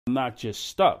not just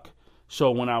stuck.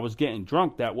 So when I was getting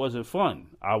drunk, that wasn't fun.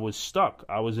 I was stuck.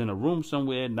 I was in a room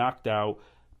somewhere, knocked out,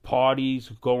 parties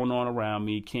going on around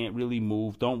me, can't really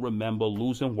move, don't remember,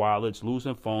 losing wallets,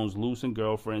 losing phones, losing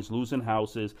girlfriends, losing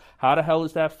houses. How the hell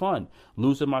is that fun?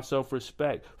 Losing my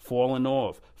self-respect, falling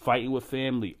off, fighting with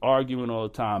family, arguing all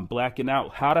the time, blacking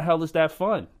out. How the hell is that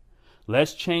fun?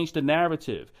 Let's change the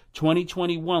narrative.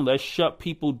 2021, let's shut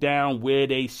people down where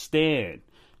they stand.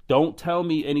 Don't tell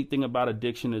me anything about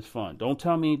addiction is fun. Don't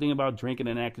tell me anything about drinking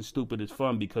and acting stupid is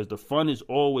fun, because the fun is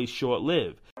always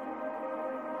short-lived.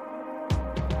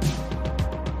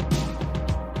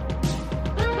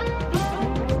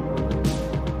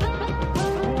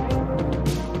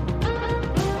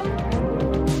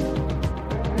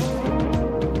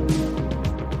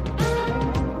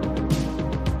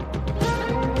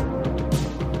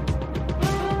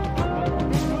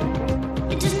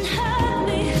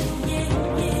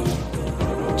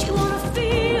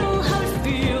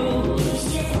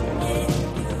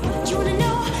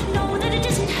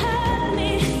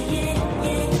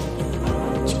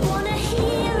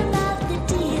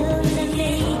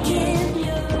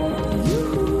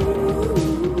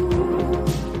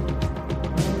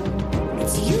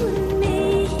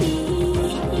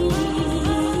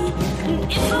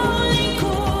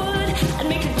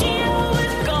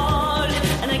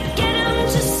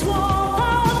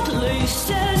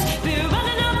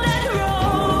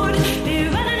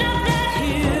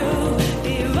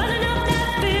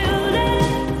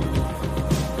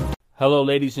 Hello,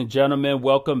 ladies and gentlemen.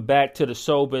 Welcome back to the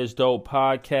Sober is Dope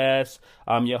podcast.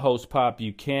 I'm your host, Pop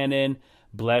Buchanan.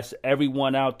 Bless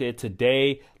everyone out there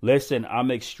today. Listen, I'm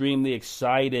extremely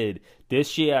excited.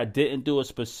 This year, I didn't do a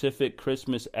specific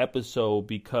Christmas episode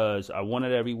because I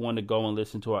wanted everyone to go and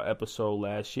listen to our episode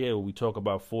last year where we talk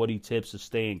about 40 tips of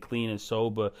staying clean and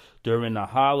sober during the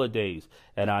holidays.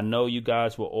 And I know you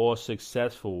guys were all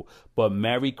successful. But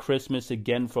Merry Christmas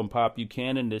again from Pop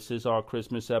Buchanan. This is our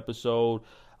Christmas episode.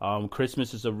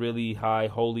 Christmas is a really high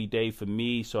holy day for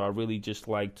me, so I really just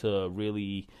like to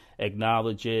really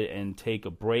acknowledge it and take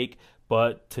a break.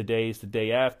 But today is the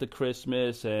day after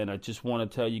Christmas, and I just want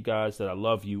to tell you guys that I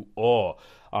love you all.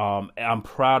 I'm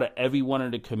proud of everyone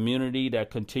in the community that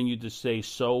continued to stay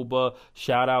sober.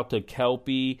 Shout out to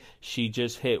Kelpie. She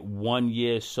just hit 1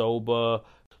 year sober.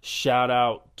 Shout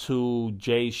out to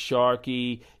Jay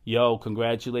Sharkey. Yo,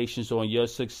 congratulations on your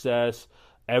success.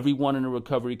 Everyone in the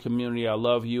recovery community, I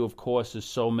love you. Of course, there's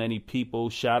so many people.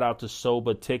 Shout out to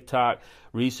Sober TikTok.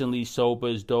 Recently, Sober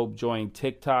is Dope joined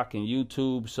TikTok and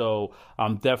YouTube, so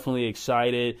I'm definitely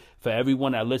excited. For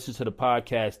everyone that listens to the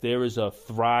podcast, there is a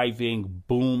thriving,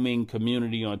 booming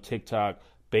community on TikTok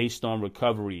based on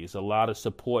recovery. There's a lot of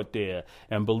support there.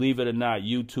 And believe it or not,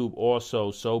 YouTube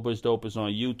also. Sober is Dope is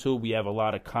on YouTube. We have a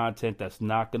lot of content that's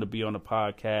not going to be on the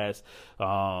podcast.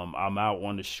 I'm out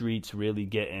on the streets really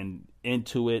getting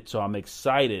into it, so I'm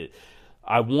excited.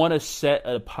 I want to set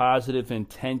a positive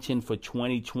intention for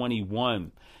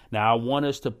 2021. Now, I want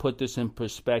us to put this in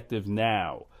perspective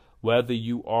now. Whether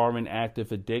you are in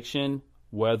active addiction,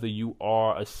 whether you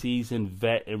are a seasoned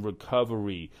vet in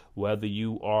recovery, whether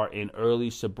you are in early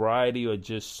sobriety or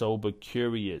just sober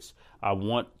curious, I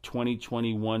want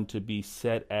 2021 to be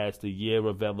set as the year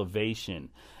of elevation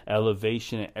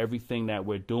in everything that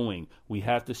we're doing. We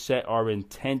have to set our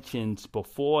intentions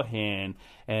beforehand,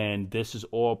 and this is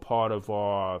all part of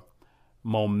our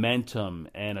momentum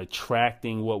and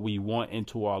attracting what we want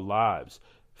into our lives.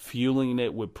 Fueling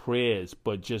it with prayers,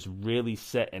 but just really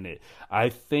setting it. I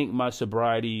think my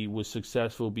sobriety was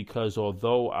successful because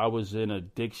although I was in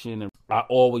addiction, and I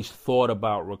always thought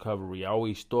about recovery. I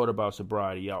always thought about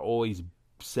sobriety. I always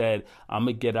said, I'm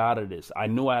going to get out of this. I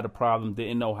knew I had a problem,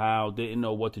 didn't know how, didn't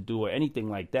know what to do or anything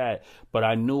like that. But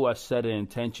I knew I set an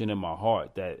intention in my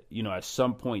heart that, at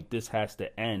some point this has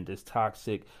to end. This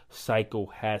toxic cycle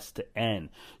has to end.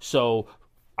 So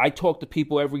I talk to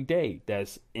people every day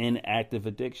that's in active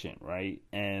addiction, right?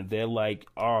 And they're like,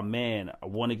 oh man, I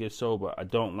want to get sober. I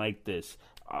don't like this.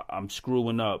 I'm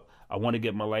screwing up. I want to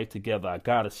get my life together. I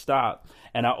got to stop.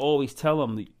 And I always tell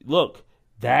them, look,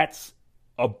 that's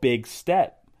a big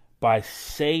step. By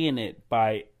saying it,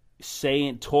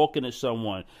 talking to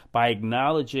someone, by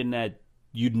acknowledging that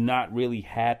you're not really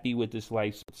happy with this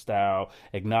lifestyle,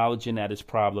 acknowledging that it's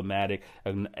problematic,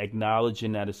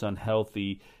 acknowledging that it's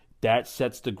unhealthy, that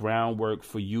sets the groundwork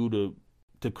for you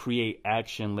to create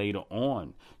action later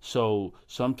on. So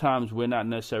sometimes we're not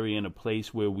necessarily in a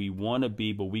place where we want to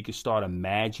be, but we can start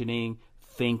imagining,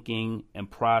 thinking, and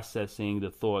processing the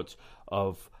thoughts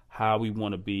of how we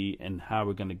want to be and how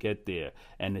we're going to get there.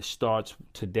 And it starts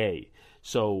today.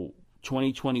 So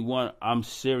 2021, I'm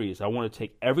serious. I want to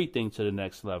take everything to the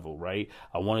next level, right?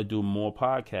 I want to do more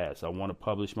podcasts. I want to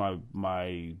publish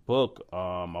my book.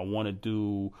 I want to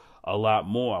do a lot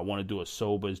more. I want to do a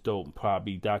Sober is Dope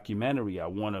probably documentary. I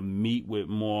want to meet with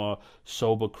more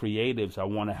sober creatives. I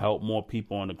want to help more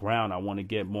people on the ground. I want to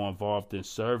get more involved in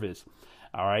service.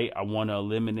 All right. I want to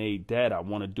eliminate debt. I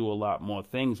want to do a lot more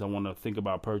things. I want to think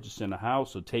about purchasing a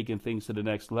house or taking things to the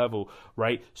next level.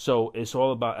 Right. So it's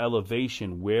all about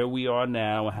elevation, where we are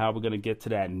now and how we're going to get to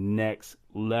that next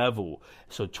level.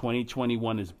 So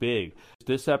 2021 is big.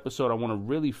 This episode, I want to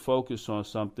really focus on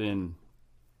something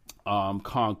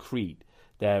concrete,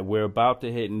 that we're about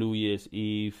to hit New Year's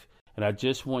Eve. And I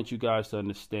just want you guys to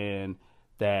understand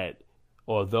that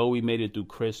although we made it through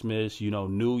Christmas,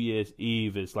 New Year's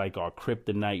Eve is like our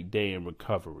kryptonite day in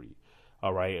recovery.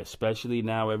 All right. Especially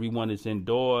now everyone is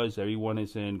indoors. Everyone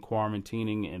is in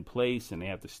quarantining in place and they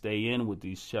have to stay in with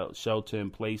these shelter in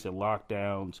place and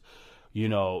lockdowns.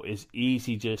 It's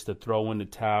easy just to throw in the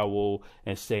towel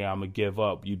and say, I'm going to give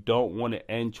up. You don't want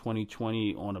to end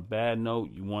 2020 on a bad note.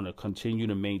 You want to continue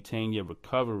to maintain your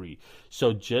recovery.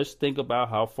 So just think about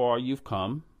how far you've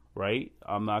come. Right?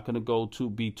 I'm not going to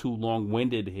be too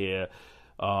long-winded here.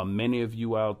 Many of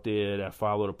you out there that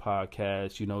follow the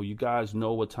podcast, you guys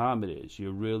know what time it is.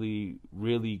 You're really,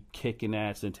 really kicking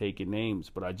ass and taking names.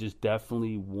 But I just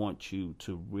definitely want you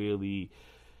to really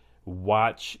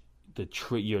watch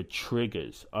your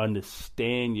triggers,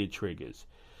 understand your triggers.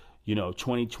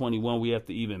 2021, we have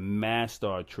to even master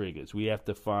our triggers. We have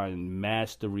to find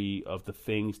mastery of the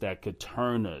things that could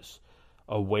turn us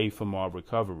away from our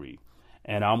recovery.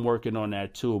 And I'm working on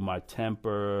that too. My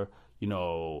temper,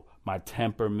 my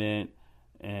temperament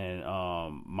and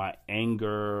my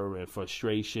anger and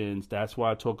frustrations. That's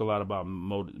why I talk a lot about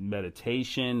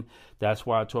meditation. That's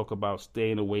why I talk about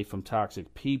staying away from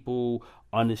toxic people,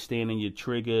 understanding your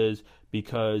triggers,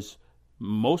 because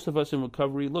most of us in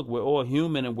recovery, look, we're all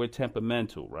human and we're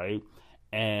temperamental, right?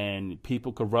 And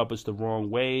people could rub us the wrong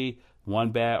way.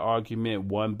 One bad argument,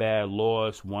 one bad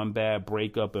loss, one bad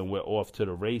breakup, and we're off to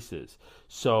the races.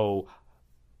 So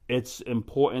it's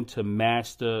important to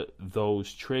master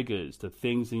those triggers, the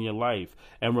things in your life.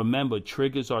 And remember,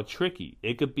 triggers are tricky.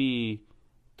 It could be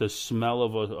the smell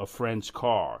of a friend's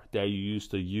car that you used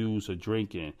to use or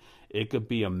drink in. It could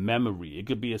be a memory. It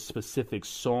could be a specific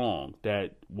song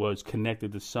that was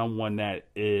connected to someone that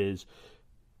is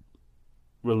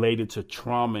related to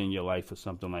trauma in your life or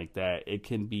something like that. It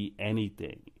can be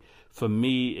anything. For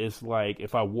me, it's like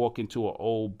if I walk into an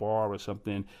old bar or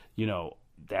something,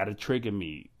 that'll trigger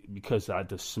me because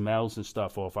the smells and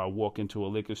stuff. Or if I walk into a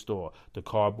liquor store, the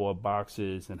cardboard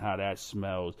boxes and how that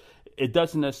smells. It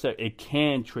doesn't necessarily, it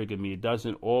can trigger me. It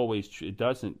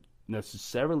doesn't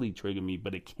necessarily trigger me,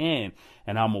 but it can,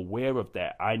 and I'm aware of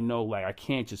that. I know, I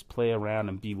can't just play around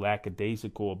and be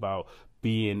lackadaisical about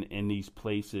being in these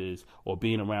places or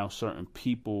being around certain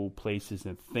people, places,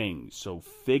 and things. So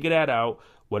figure that out,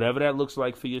 whatever that looks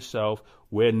like for yourself.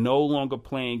 We're no longer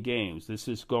playing games.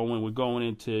 We're going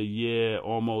into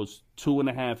almost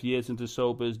 2.5 years into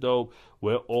Sober is Dope.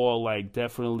 We're all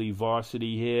definitely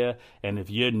varsity here. And if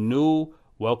you're new,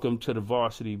 welcome to the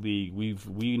varsity league.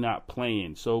 We not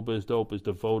playing. Sober is Dope is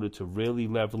devoted to really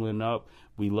leveling up.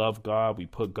 We love God. We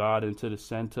put God into the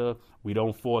center. We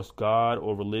don't force God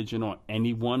or religion on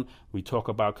anyone. We talk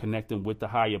about connecting with the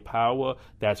higher power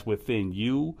that's within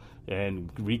you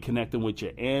and reconnecting with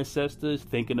your ancestors,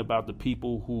 thinking about the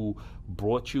people who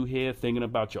brought you here, thinking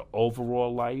about your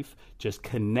overall life, just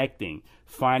connecting,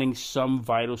 finding some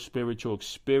vital spiritual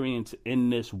experience in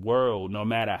this world, no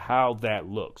matter how that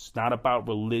looks. It's not about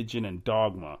religion and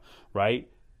dogma, right?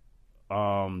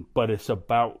 But it's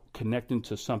about connecting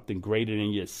to something greater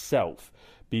than yourself,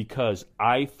 because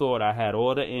I thought I had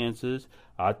all the answers.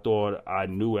 I thought I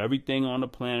knew everything on the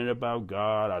planet about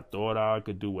God. I thought I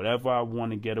could do whatever I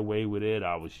want to get away with it.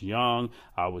 I was young.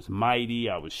 I was mighty.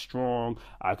 I was strong.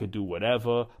 I could do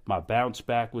whatever. My bounce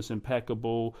back was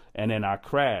impeccable. And then I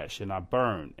crashed and I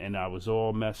burned and I was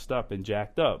all messed up and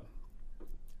jacked up.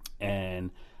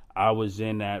 And I was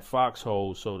in that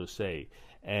foxhole, so to say.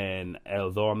 And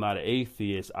although I'm not an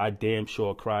atheist, I damn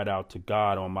sure cried out to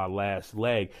God on my last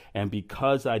leg. And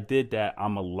because I did that,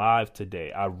 I'm alive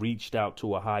today. I reached out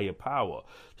to a higher power.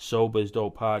 Sober is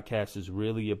Dope podcast is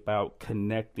really about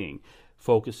connecting,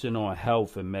 focusing on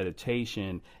health and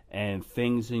meditation and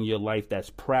things in your life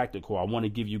that's practical. I want to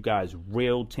give you guys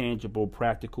real, tangible,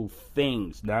 practical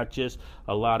things, not just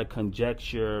a lot of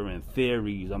conjecture and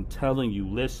theories. I'm telling you,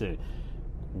 listen,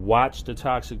 watch the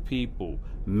toxic people.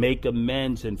 Make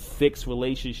amends and fix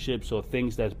relationships or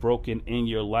things that's broken in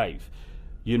your life.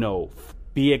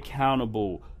 Be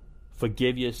accountable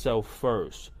Forgive yourself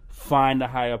first. Find the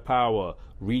higher power.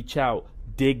 Reach out.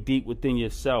 Dig deep within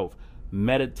yourself.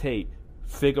 Meditate.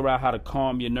 Figure out how to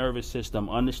calm your nervous system.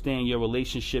 Understand your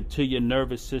relationship to your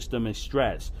nervous system and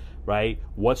stress, right?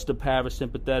 What's the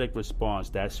parasympathetic response?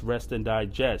 That's rest and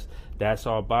digest. That's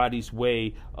our body's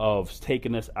way of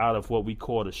taking us out of what we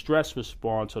call the stress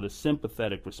response or the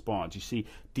sympathetic response. You see,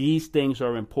 these things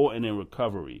are important in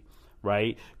recovery,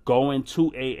 right? Going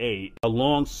to AA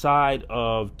alongside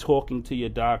of talking to your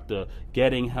doctor,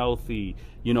 getting healthy,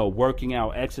 working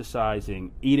out,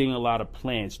 exercising, eating a lot of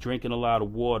plants, drinking a lot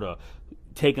of water,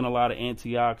 taking a lot of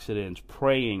antioxidants,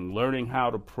 praying, learning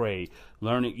how to pray,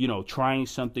 learning, trying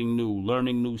something new,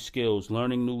 learning new skills,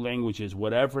 learning new languages,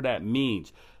 whatever that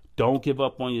means. Don't give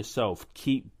up on yourself.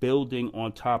 Keep building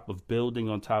on top of building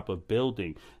on top of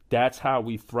building. That's how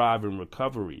we thrive in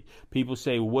recovery. People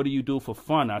say, what do you do for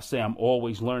fun? I say, I'm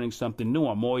always learning something new.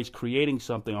 I'm always creating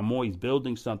something. I'm always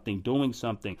building something, doing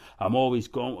something. I'm always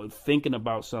thinking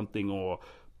about something or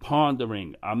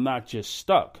pondering. I'm not just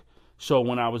stuck. So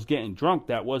when I was getting drunk,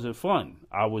 that wasn't fun.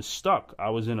 I was stuck. I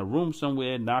was in a room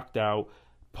somewhere, knocked out,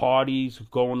 parties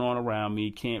going on around me,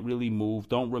 can't really move,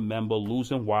 don't remember,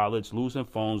 losing wallets, losing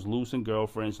phones, losing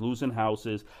girlfriends, losing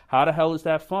houses. How the hell is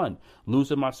that fun?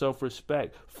 Losing my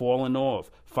self-respect, falling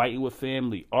off, fighting with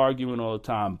family, arguing all the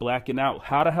time, blacking out.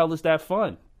 How the hell is that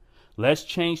fun? Let's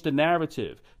change the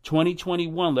narrative.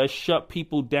 2021, let's shut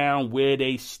people down where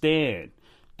they stand.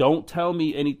 Don't tell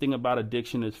me anything about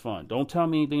addiction is fun. Don't tell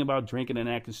me anything about drinking and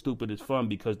acting stupid is fun,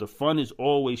 because the fun is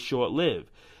always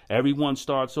short-lived. Everyone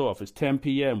starts off, it's 10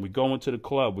 p.m., we're going to the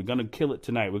club, we're going to kill it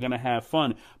tonight, we're going to have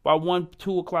fun. By 1,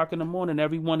 2 o'clock in the morning,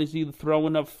 everyone is either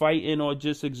throwing up, fighting, or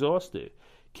just exhausted.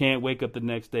 Can't wake up the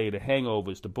next day. The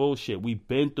hangovers, the bullshit. We've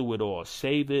been through it all.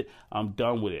 Save it. I'm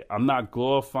done with it. I'm not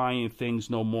glorifying things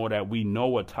no more that we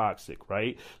know are toxic,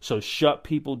 right? So shut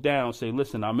people down. Say,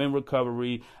 listen, I'm in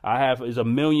recovery. There's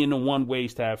 1,000,001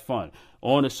 ways to have fun.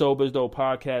 On the Sober is Dope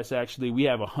podcast, actually, we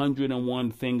have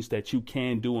 101 things that you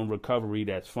can do in recovery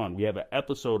that's fun. We have an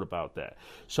episode about that.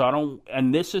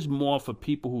 And this is more for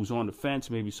people who's on the fence,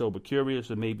 maybe sober curious,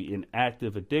 or maybe in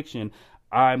active addiction.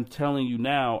 I'm telling you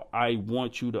now, I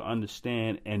want you to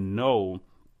understand and know,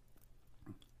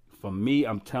 for me,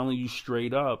 I'm telling you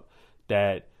straight up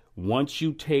that once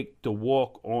you take the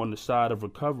walk on the side of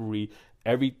recovery,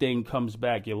 everything comes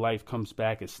back, your life comes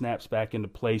back, it snaps back into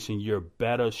place, and you're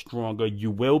better, stronger. You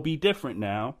will be different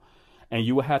now, and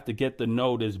you will have to get to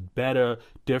know this better,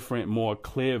 different, more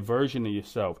clear version of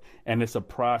yourself. And it's a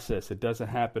process. It doesn't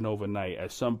happen overnight.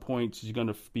 At some points, you're going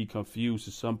to be confused.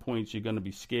 At some points, you're going to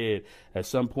be scared. At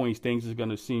some points, things are going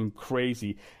to seem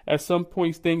crazy. At some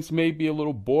points, things may be a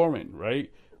little boring, right?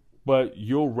 But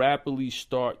you'll rapidly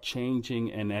start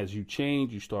changing, and as you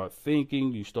change, you start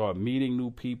thinking, you start meeting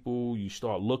new people, you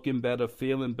start looking better,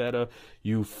 feeling better,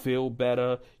 you feel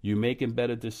better, you're making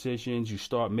better decisions, you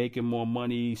start making more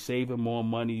money,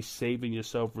 saving your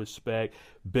self-respect,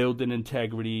 building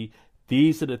integrity.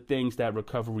 These are the things that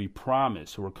recovery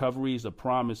promise. Recovery is a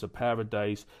promise of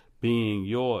paradise being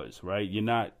yours, right?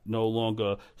 You're no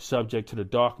longer subject to the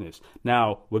darkness.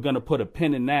 Now, we're going to put a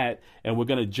pin in that, and we're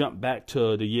going to jump back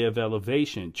to the year of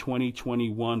elevation,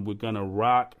 2021. We're going to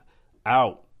rock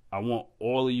out. I want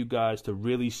all of you guys to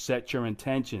really set your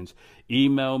intentions.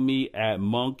 Email me at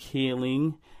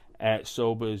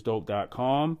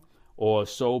monkhealing@soberisdope.com or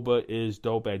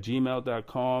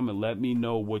soberisdope@gmail.com, and let me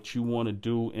know what you want to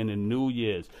do in the New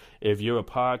Year's. If you're a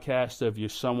podcaster, if you're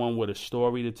someone with a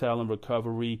story to tell in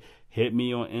recovery, hit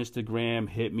me on Instagram,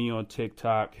 hit me on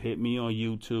TikTok, hit me on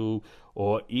YouTube,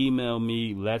 or email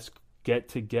me. Let's get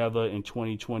together in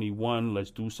 2021.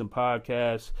 Let's do some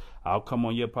podcasts. I'll come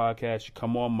on your podcast. You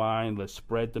come on mine. Let's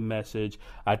spread the message.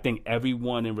 I think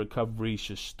everyone in recovery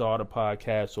should start a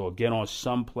podcast or get on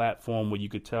some platform where you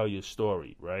could tell your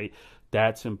story, right?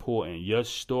 That's important. Your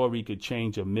story could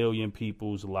change 1 million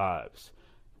people's lives.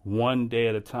 One day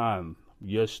at a time.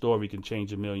 Your story can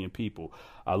change 1 million people.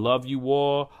 I love you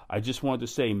all. I just wanted to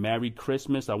say Merry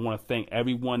Christmas. I want to thank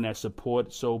everyone that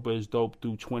supported Sober is Dope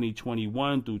through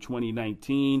 2021, through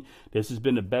 2019. This has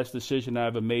been the best decision I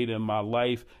ever made in my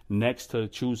life. Next to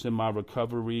choosing my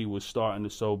recovery was starting the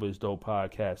Sober is Dope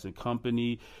podcast and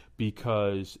company,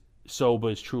 because sober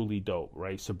is truly dope,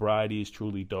 right? Sobriety is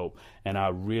truly dope. And I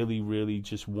really, really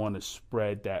just want to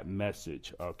spread that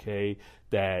message, okay?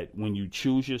 That when you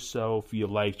choose yourself, your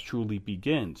life truly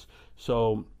begins.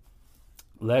 So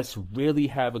let's really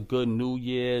have a good New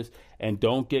Year's, and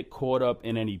don't get caught up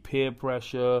in any peer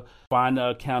pressure. Find an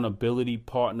accountability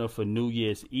partner for New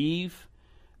Year's Eve.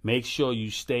 Make sure you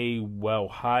stay well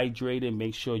hydrated.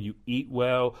 Make sure you eat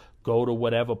well. Go to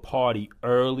whatever party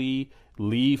early.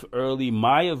 leave early.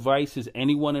 My advice is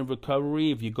anyone in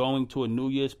recovery, if you're going to a New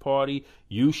Year's party,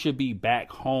 you should be back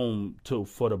home to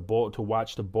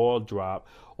watch the ball drop,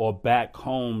 or back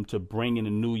home to bring in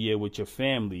the new year with your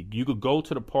family. You could go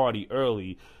to the party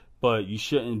early, but you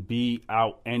shouldn't be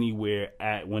out anywhere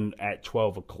at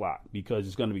 12 o'clock, because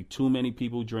it's going to be too many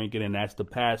people drinking, and that's the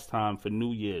pastime for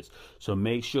New Year's. So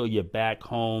make sure you're back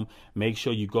home. Make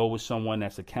sure you go with someone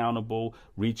that's accountable.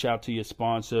 Reach out to your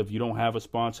sponsor. If you don't have a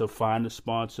sponsor, find a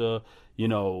sponsor,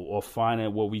 or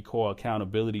find what we call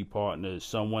accountability partners,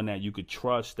 someone that you could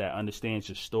trust, that understands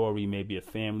your story, maybe a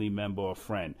family member or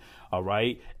friend. All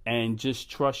right? And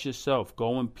just trust yourself.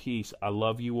 Go in peace. I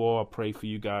love you all. I pray for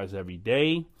you guys every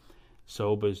day.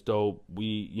 Sober is dope.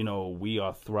 We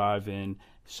are thriving.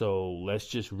 So let's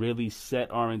just really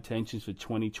set our intentions for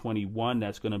 2021.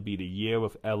 That's going to be the year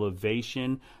of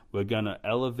elevation. We're going to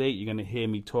elevate. You're going to hear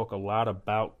me talk a lot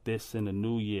about this in the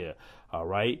new year. All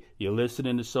right. You're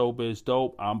listening to Sober is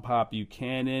Dope. I'm Pop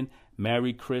Buchanan.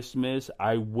 Merry Christmas.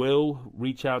 I will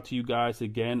reach out to you guys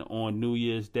again on New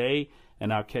Year's Day,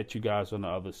 and I'll catch you guys on the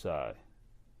other side.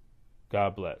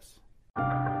 God bless.